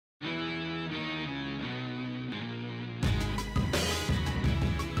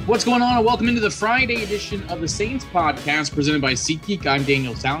What's going on, and welcome into the Friday edition of the Saints podcast presented by SeatGeek. I'm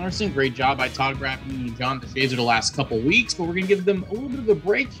Daniel Salerson. Great job by Todd Grafton and John DeShazer the last couple weeks, but we're going to give them a little bit of a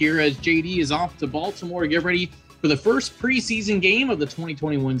break here as JD is off to Baltimore to get ready for the first preseason game of the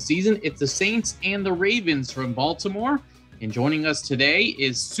 2021 season. It's the Saints and the Ravens from Baltimore. And joining us today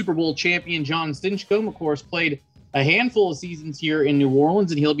is Super Bowl champion Jon Stinchcomb. Of course, played a handful of seasons here in New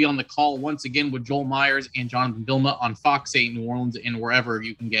Orleans, and he'll be on the call once again with Joel Myers and Jonathan Vilma on Fox 8 New Orleans and wherever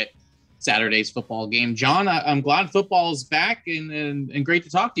you can get Saturday's football game. John, I'm glad football is back and great to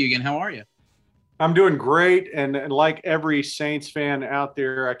talk to you again. How are you? I'm doing great, and like every Saints fan out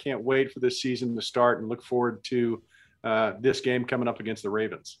there, I can't wait for this season to start and look forward to this game coming up against the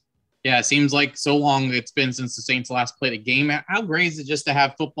Ravens. Yeah, it seems like so long it's been since the Saints last played a game. How great is it just to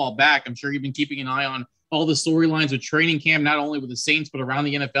have football back? I'm sure you've been keeping an eye on all the storylines with training camp, not only with the Saints, but around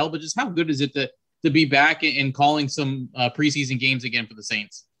the NFL. But just how good is it to be back and calling some preseason games again for the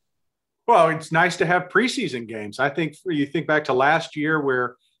Saints? Well, it's nice to have preseason games. I think you think back to last year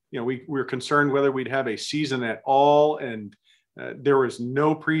where, we were concerned whether we'd have a season at all. And there was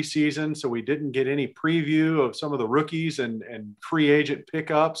no preseason, so we didn't get any preview of some of the rookies and free agent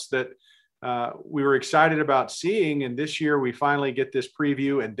pickups that we were excited about seeing. And this year we finally get this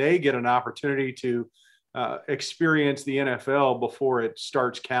preview and they get an opportunity to experience the NFL before it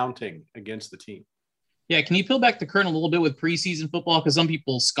starts counting against the team. Yeah, can you peel back the curtain a little bit with preseason football? Because some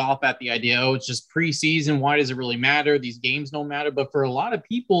people scoff at the idea, it's just preseason. Why does it really matter? These games don't matter. But for a lot of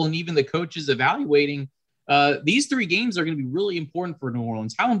people and even the coaches evaluating, these three games are going to be really important for New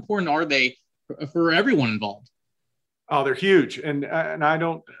Orleans. How important are they for everyone involved? Oh, they're huge. And I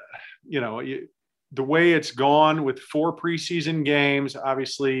don't, the way it's gone with 4 preseason games,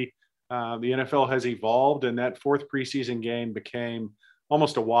 obviously the NFL has evolved, and that 4th preseason game became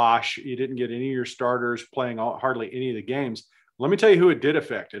almost a wash. You didn't get any of your starters playing hardly any of the games. Let me tell you who it did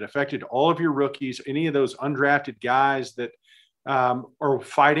affect. It affected all of your rookies, any of those undrafted guys that are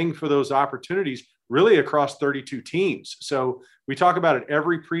fighting for those opportunities really across 32 teams. So we talk about it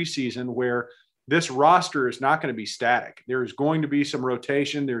every preseason where this roster is not going to be static. There's going to be some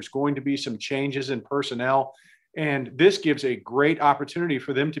rotation. There's going to be some changes in personnel. And this gives a great opportunity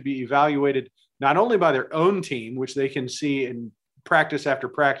for them to be evaluated not only by their own team, which they can see in practice after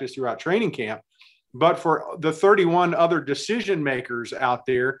practice throughout training camp, but for the 31 other decision makers out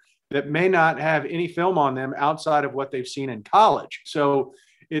there that may not have any film on them outside of what they've seen in college. So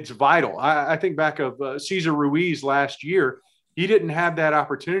it's vital. I think back of Cesar Ruiz last year. He didn't have that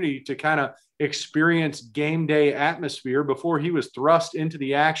opportunity to kind of experience game day atmosphere before he was thrust into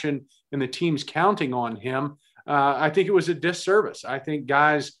the action and the team's counting on him. I think it was a disservice. I think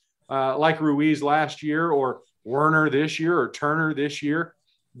guys like Ruiz last year, or Werner this year, or Turner this year,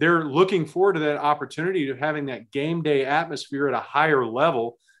 they're looking forward to that opportunity of having that game day atmosphere at a higher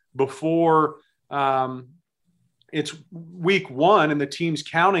level before it's week 1 and the team's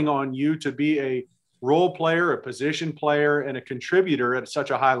counting on you to be a role player, a position player, and a contributor at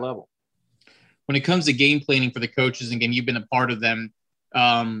such a high level. When it comes to game planning for the coaches, and again, you've been a part of them,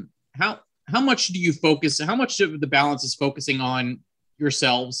 how much do you focus? How much of the balance is focusing on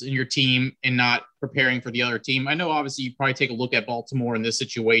yourselves and your team and not preparing for the other team? I know obviously you probably take a look at Baltimore in this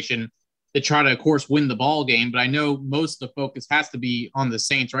situation to try to, of course, win the ball game, but I know most of the focus has to be on the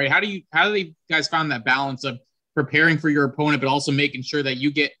Saints, right? How do you guys find that balance of preparing for your opponent, but also making sure that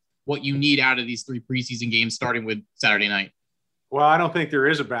you get what you need out of these 3 preseason games, starting with Saturday night? Well, I don't think there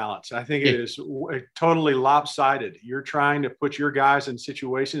is a balance. I think it is totally lopsided. You're trying to put your guys in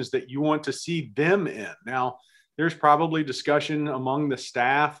situations that you want to see them in. Now, there's probably discussion among the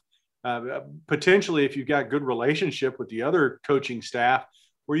staff, potentially if you've got good relationship with the other coaching staff,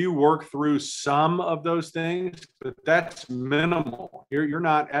 where you work through some of those things, but that's minimal. You're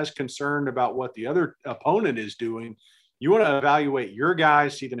not as concerned about what the other opponent is doing. You want to evaluate your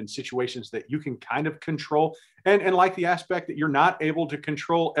guys, see them in situations that you can kind of control, and like the aspect that you're not able to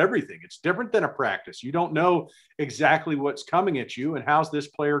control everything. It's different than a practice. You don't know exactly what's coming at you and how's this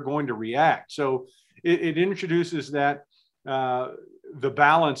player going to react. So it introduces that the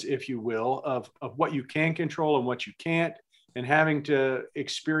balance, if you will, of what you can control and what you can't, and having to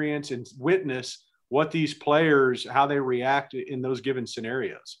experience and witness what these players, how they react in those given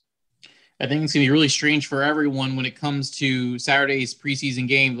scenarios. I think it's going to be really strange for everyone when it comes to Saturday's preseason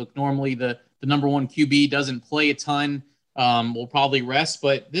game. Look, normally the number 1 QB doesn't play a ton. Will probably rest,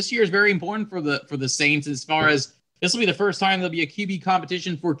 but this year is very important for the Saints as far as this will be the first time there'll be a QB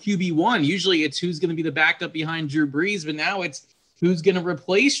competition for QB1. Usually it's who's going to be the backup behind Drew Brees, but now it's who's going to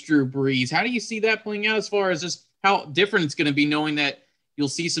replace Drew Brees. How do you see that playing out as far as just how different it's going to be, knowing that you'll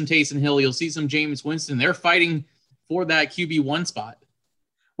see some Taysom Hill, you'll see some Jameis Winston. They're fighting for that QB1 spot.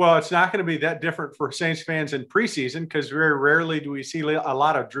 Well, it's not going to be that different for Saints fans in preseason because very rarely do we see a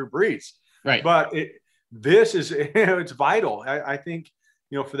lot of Drew Brees. Right. But this is, it's vital. I think,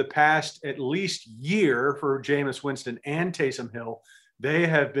 for the past at least year for Jameis Winston and Taysom Hill, they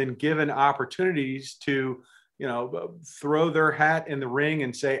have been given opportunities to, throw their hat in the ring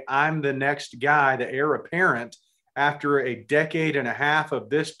and say, I'm the next guy, the heir apparent, after a decade and a half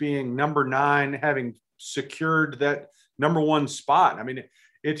of this being number 9, having secured that number 1 spot. I mean,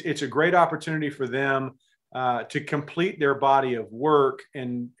 it's a great opportunity for them to complete their body of work.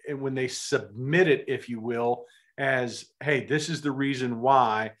 And when they submit it, if you will, as, hey, this is the reason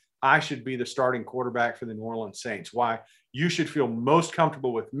why I should be the starting quarterback for the New Orleans Saints, why you should feel most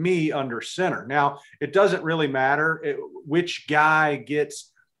comfortable with me under center. Now, it doesn't really matter which guy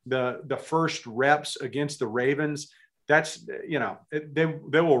gets the first reps against the Ravens. That's, they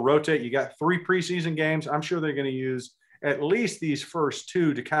will rotate. You got 3 preseason games. I'm sure they're going to use at least these first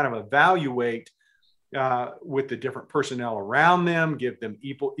 2 to kind of evaluate with the different personnel around them, give them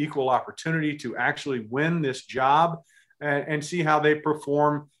equal opportunity to actually win this job and see how they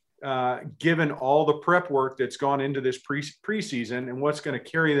perform given all the prep work that's gone into this preseason and what's going to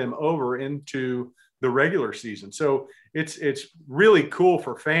carry them over into the regular season. So it's really cool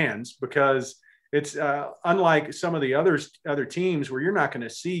for fans because it's unlike some of the other teams where you're not going to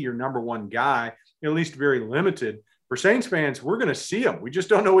see your number 1 guy, at least very limited. For Saints fans, we're going to see them. We just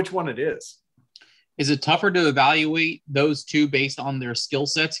don't know which one it is. Is it tougher to evaluate those 2 based on their skill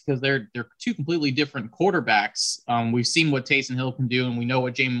sets because they're 2 completely different quarterbacks? We've seen what Taysom Hill can do, and we know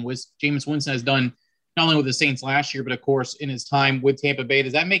what Jameis Winston has done not only with the Saints last year, but of course in his time with Tampa Bay.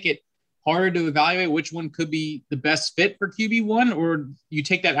 Does that make it harder to evaluate which one could be the best fit for QB1, or you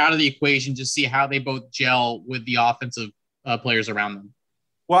take that out of the equation to see how they both gel with the offensive players around them?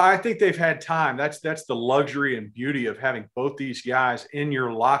 Well, I think they've had time. That's the luxury and beauty of having both these guys in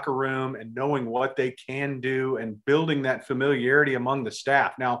your locker room and knowing what they can do and building that familiarity among the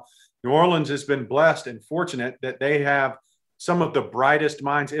staff. Now, New Orleans has been blessed and fortunate that they have some of the brightest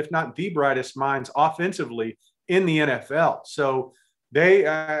minds, if not the brightest minds offensively in the NFL. So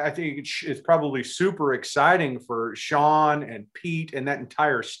I think it's probably super exciting for Sean and Pete and that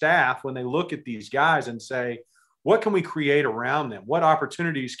entire staff when they look at these guys and say, what can we create around them? What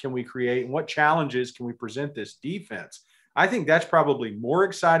opportunities can we create? And what challenges can we present this defense? I think that's probably more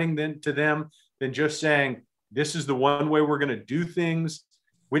exciting to them than just saying, this is the one way we're going to do things.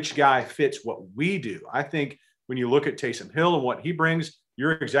 Which guy fits what we do? I think when you look at Taysom Hill and what he brings,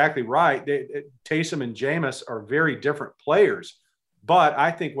 you're exactly right. Taysom and Jameis are very different players. But I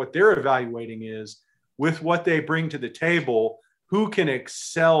think what they're evaluating is with what they bring to the table, who can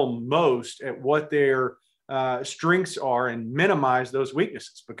excel most at what their strengths are and minimize those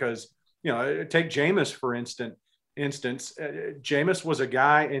weaknesses. Because, take Jameis, for instance, Jameis was a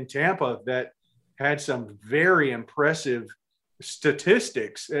guy in Tampa that had some very impressive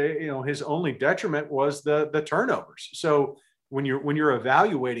statistics. His only detriment was the turnovers. So when you're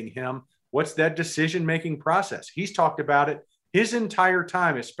evaluating him, what's that decision-making process? He's talked about it his entire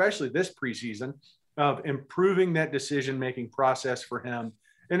time, especially this preseason, of improving that decision-making process for him.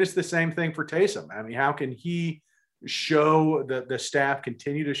 And it's the same thing for Taysom. I mean, how can he show the staff,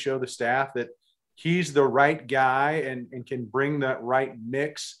 continue to show the staff that he's the right guy and can bring that right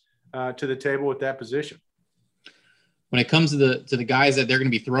mix to the table with that position? When it comes to the guys that they're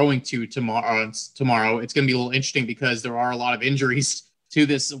going to be throwing to tomorrow, it's going to be a little interesting because there are a lot of injuries to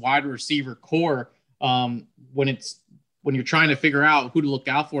this wide receiver core. When you're trying to figure out who to look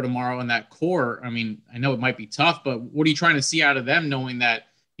out for tomorrow in that core, I mean, I know it might be tough, but what are you trying to see out of them, knowing that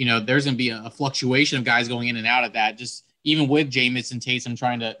there's going to be a fluctuation of guys going in and out of that, just even with Jameis and Taysom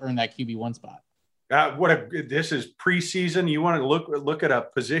trying to earn that QB1 spot? This is preseason. You want to look at a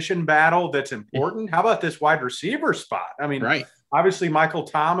position battle that's important. How about this wide receiver spot? I mean, right. Obviously Michael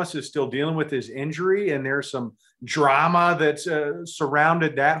Thomas is still dealing with his injury, and there's some drama that's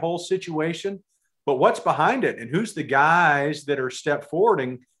surrounded that whole situation. But what's behind it, and who's the guys that are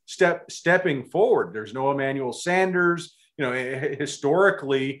stepping forward? There's no Emmanuel Sanders.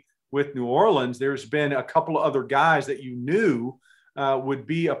 Historically with New Orleans, there's been a couple of other guys that you knew would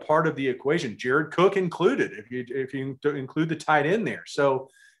be a part of the equation, Jared Cook included, if you include the tight end there. So,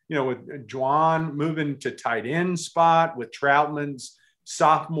 with Juwan moving to tight end spot, with Troutman's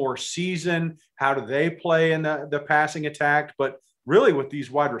sophomore season, how do they play in the passing attack? But really with these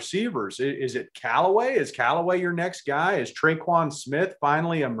wide receivers, is it Callaway? Is Callaway your next guy? Is Traquan Smith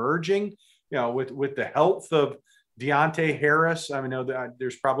finally emerging, with the health of Deontay Harris? I mean,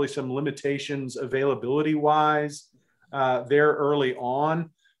 there's probably some limitations availability wise there early on.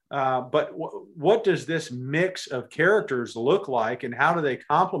 But what does this mix of characters look like, and how do they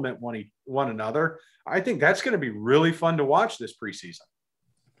complement one another? I think that's going to be really fun to watch this preseason.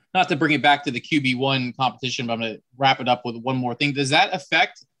 Not to bring it back to the QB1 competition, but I'm going to wrap it up with one more thing. Does that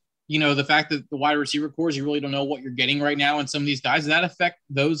affect, the fact that the wide receiver cores, you really don't know what you're getting right now in some of these guys? Does that affect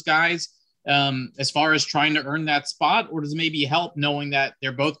those guys as far as trying to earn that spot? Or does it maybe help knowing that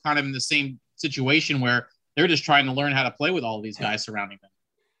they're both kind of in the same situation where they're just trying to learn how to play with all of these guys surrounding them?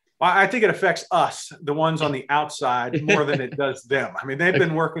 Well, I think it affects us, the ones on the outside, more than it does them. I mean, they've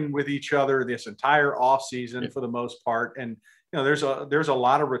been working with each other this entire offseason for the most part. And, there's a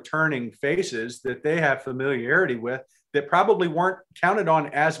lot of returning faces that they have familiarity with that probably weren't counted on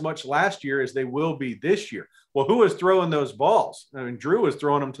as much last year as they will be this year. Well, who was throwing those balls? I mean, Drew was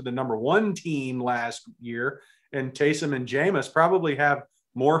throwing them to the number one team last year, and Taysom and Jameis probably have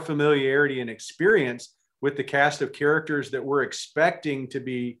more familiarity and experience with the cast of characters that we're expecting to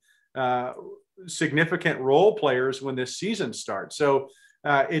be significant role players when this season starts. So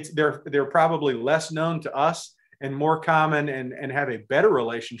they're probably less known to us and more common and have a better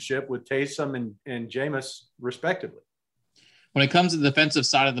relationship with Taysom and Jameis respectively. When it comes to the defensive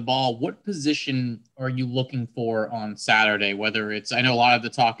side of the ball, what position are you looking for on Saturday? Whether it's, I know a lot of the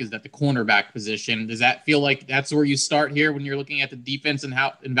talk is that the cornerback position, does that feel like that's where you start here when you're looking at the defense and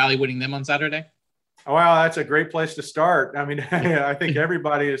how evaluating them on Saturday? Well, that's a great place to start. I mean, I think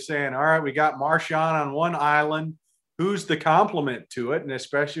everybody is saying, all right, we got Marshawn on one island. Who's the complement to it? And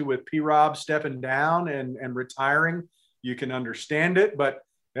especially with P-Rob stepping down and retiring, you can understand it. But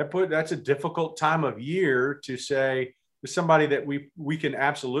that's a difficult time of year to say somebody that we can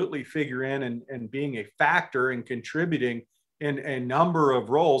absolutely figure in and being a factor and contributing in a number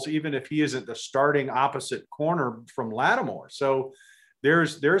of roles, even if he isn't the starting opposite corner from Lattimore. So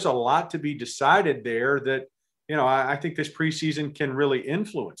there's a lot to be decided there that, I think this preseason can really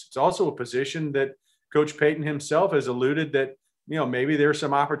influence. It's also a position that Coach Payton himself has alluded that, maybe there's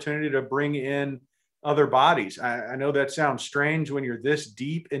some opportunity to bring in other bodies. I know that sounds strange when you're this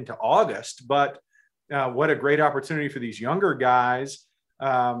deep into August, but what a great opportunity for these younger guys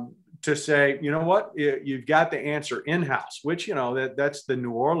to say, you know what, you've got the answer in-house, which, that's the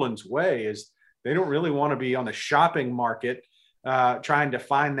New Orleans way, is they don't really want to be on the shopping market trying to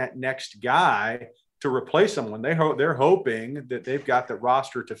find that next guy to replace someone. They're hoping that they've got the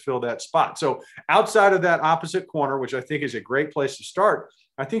roster to fill that spot. So outside of that opposite corner, which I think is a great place to start,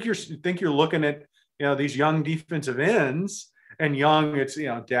 I think you're looking at, these young defensive ends, and young, it's,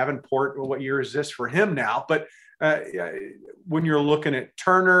 Davenport, what year is this for him now? But when you're looking at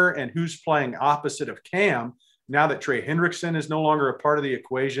Turner and who's playing opposite of Cam, now that Trey Hendrickson is no longer a part of the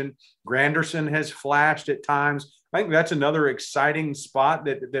equation, Granderson has flashed at times. I think that's another exciting spot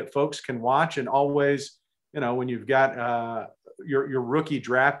that folks can watch. And always, when you've got your rookie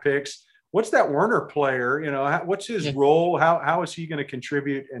draft picks, what's that Werner player? What's his role? How is he going to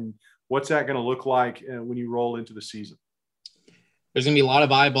contribute? And what's that going to look like when you roll into the season? There's going to be a lot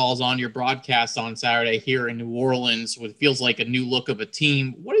of eyeballs on your broadcast on Saturday here in New Orleans, what feels like a new look of a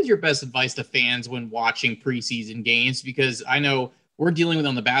team. What is your best advice to fans when watching preseason games? Because I know we're dealing with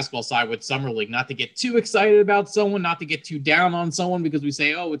on the basketball side with Summer League, not to get too excited about someone, not to get too down on someone because we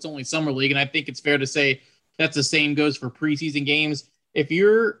say, oh, it's only Summer League. And I think it's fair to say that's the same goes for preseason games. If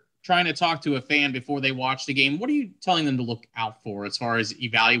you're trying to talk to a fan before they watch the game, what are you telling them to look out for as far as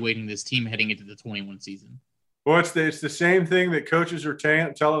evaluating this team heading into the 21 season? Well, it's the same thing that coaches are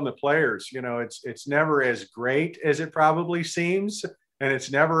telling the players. It's never as great as it probably seems, and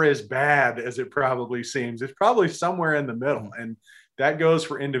it's never as bad as it probably seems. It's probably somewhere in the middle, and that goes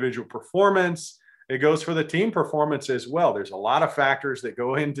for individual performance. It goes for the team performance as well. There's a lot of factors that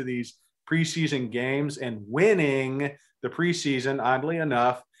go into these preseason games, and winning the preseason, oddly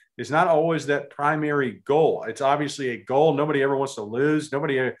enough, is not always that primary goal. It's obviously a goal. Nobody ever wants to lose.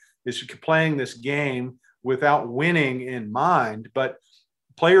 Nobody is playing this game without winning in mind, but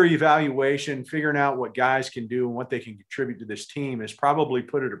player evaluation, figuring out what guys can do and what they can contribute to this team is probably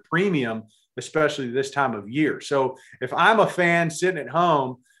put at a premium, especially this time of year. So if I'm a fan sitting at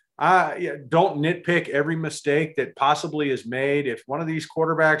home, I don't nitpick every mistake that possibly is made. If one of these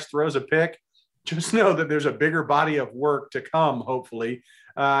quarterbacks throws a pick, just know that there's a bigger body of work to come, hopefully.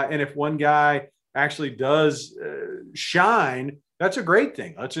 And if one guy actually does shine, that's a great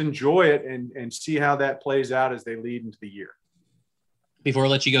thing. Let's enjoy it and see how that plays out as they lead into the year. Before I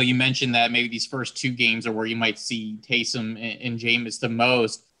let you go, you mentioned that maybe these first two games are where you might see Taysom and Jameis the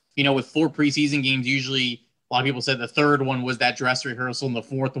most. With 4 preseason games, usually a lot of people said the third one was that dress rehearsal, and the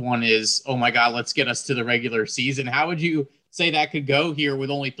fourth one is, oh my God, let's get us to the regular season. How would you say that could go here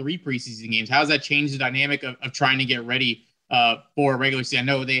with only 3 preseason games? How does that change the dynamic of trying to get ready for regular season?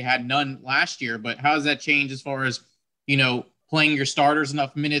 I know they had none last year, but how does that change as far as, playing your starters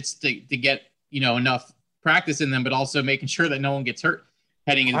enough minutes to get, enough practice in them, but also making sure that no one gets hurt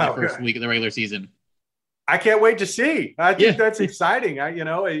heading into the first week of the regular season? I can't wait to see. I think that's exciting.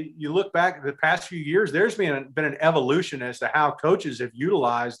 You look back at the past few years, there's been an evolution as to how coaches have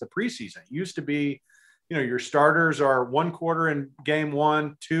utilized the preseason. It used to be, your starters are 1 quarter in game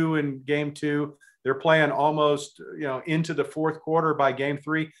 1, 2 in game 2. They're playing almost, into the 4th quarter by game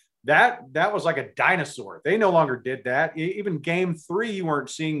 3. That was like a dinosaur. They no longer did that. Even game 3, you weren't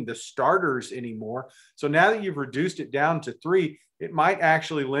seeing the starters anymore. So now that you've reduced it down to 3, it might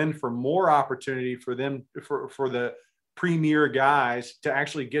actually lend for more opportunity for them, for the premier guys to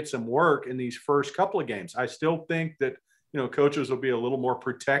actually get some work in these first couple of games. I still think that, coaches will be a little more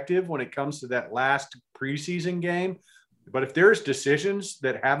protective when it comes to that last preseason game. But if there's decisions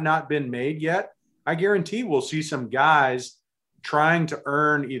that have not been made yet, I guarantee we'll see some guys trying to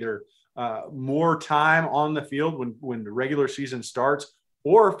earn either more time on the field when the regular season starts,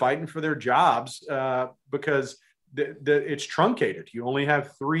 or fighting for their jobs because it's truncated. You only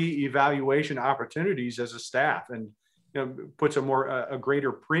have 3 evaluation opportunities as a staff, and puts a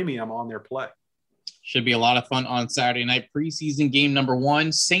greater premium on their play. Should be a lot of fun on Saturday night. Preseason game number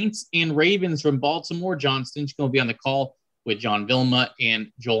 1, Saints and Ravens from Baltimore. John Stinch going to be on the call with John Vilma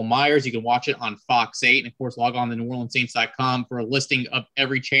and Joel Myers. You can watch it on Fox 8. And, of course, log on to NewOrleansSaints.com for a listing of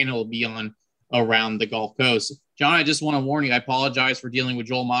every channel will be on around the Gulf Coast. John, I just want to warn you, I apologize for dealing with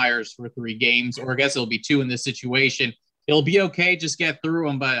Joel Myers for 3 games, or I guess it'll be 2 in this situation. It'll be okay. Just get through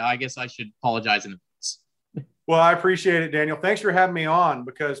them, but I guess I should apologize in advance. Well, I appreciate it, Daniel. Thanks for having me on,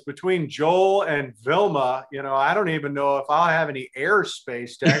 because between Joel and Vilma, I don't even know if I'll have any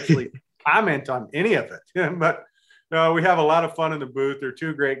airspace to actually comment on any of it. But we have a lot of fun in the booth. They're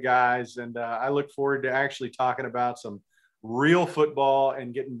 2 great guys, and I look forward to actually talking about some real football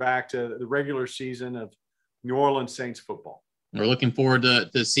and getting back to the regular season of New Orleans Saints football. We're looking forward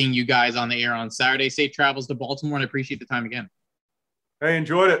to seeing you guys on the air on Saturday. Safe travels to Baltimore, and I appreciate the time again. Hey,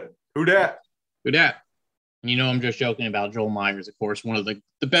 enjoyed it. Who dat? Who dat? And I'm just joking about Joel Myers, of course, one of the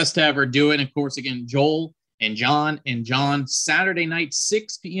best to ever do it. And, of course, again, Joel and John, Saturday night,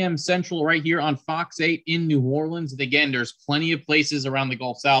 6 p.m. Central, right here on Fox 8 in New Orleans. And, again, there's plenty of places around the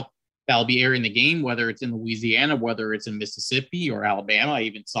Gulf South that'll be airing the game, whether it's in Louisiana, whether it's in Mississippi or Alabama. I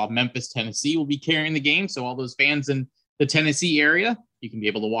even saw Memphis, Tennessee will be carrying the game. So all those fans in the Tennessee area, you can be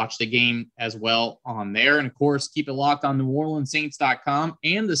able to watch the game as well on there. And, of course, keep it locked on NewOrleansSaints.com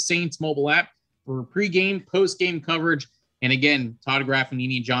and the Saints mobile app for pregame, postgame coverage. And again, Todd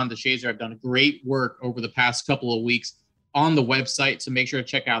Graffagnini and John DeShazer have done great work over the past couple of weeks on the website. So make sure to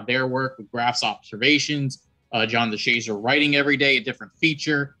check out their work with Graf's observations, John DeShazer writing every day, a different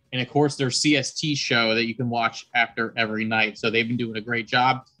feature, and of course their CST show that you can watch after every night. So they've been doing a great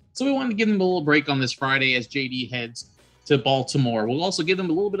job. So we wanted to give them a little break on this Friday as JD heads to Baltimore. We'll also give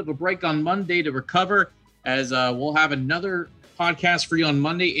them a little bit of a break on Monday to recover, as we'll have another podcast for you on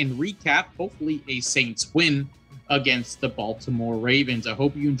Monday and recap, hopefully, a Saints win against the Baltimore Ravens. I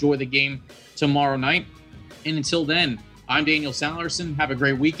hope you enjoy the game tomorrow night. And until then, I'm Daniel Sallerson. Have a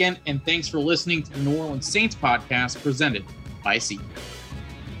great weekend, and thanks for listening to the New Orleans Saints podcast presented by SeatGeek.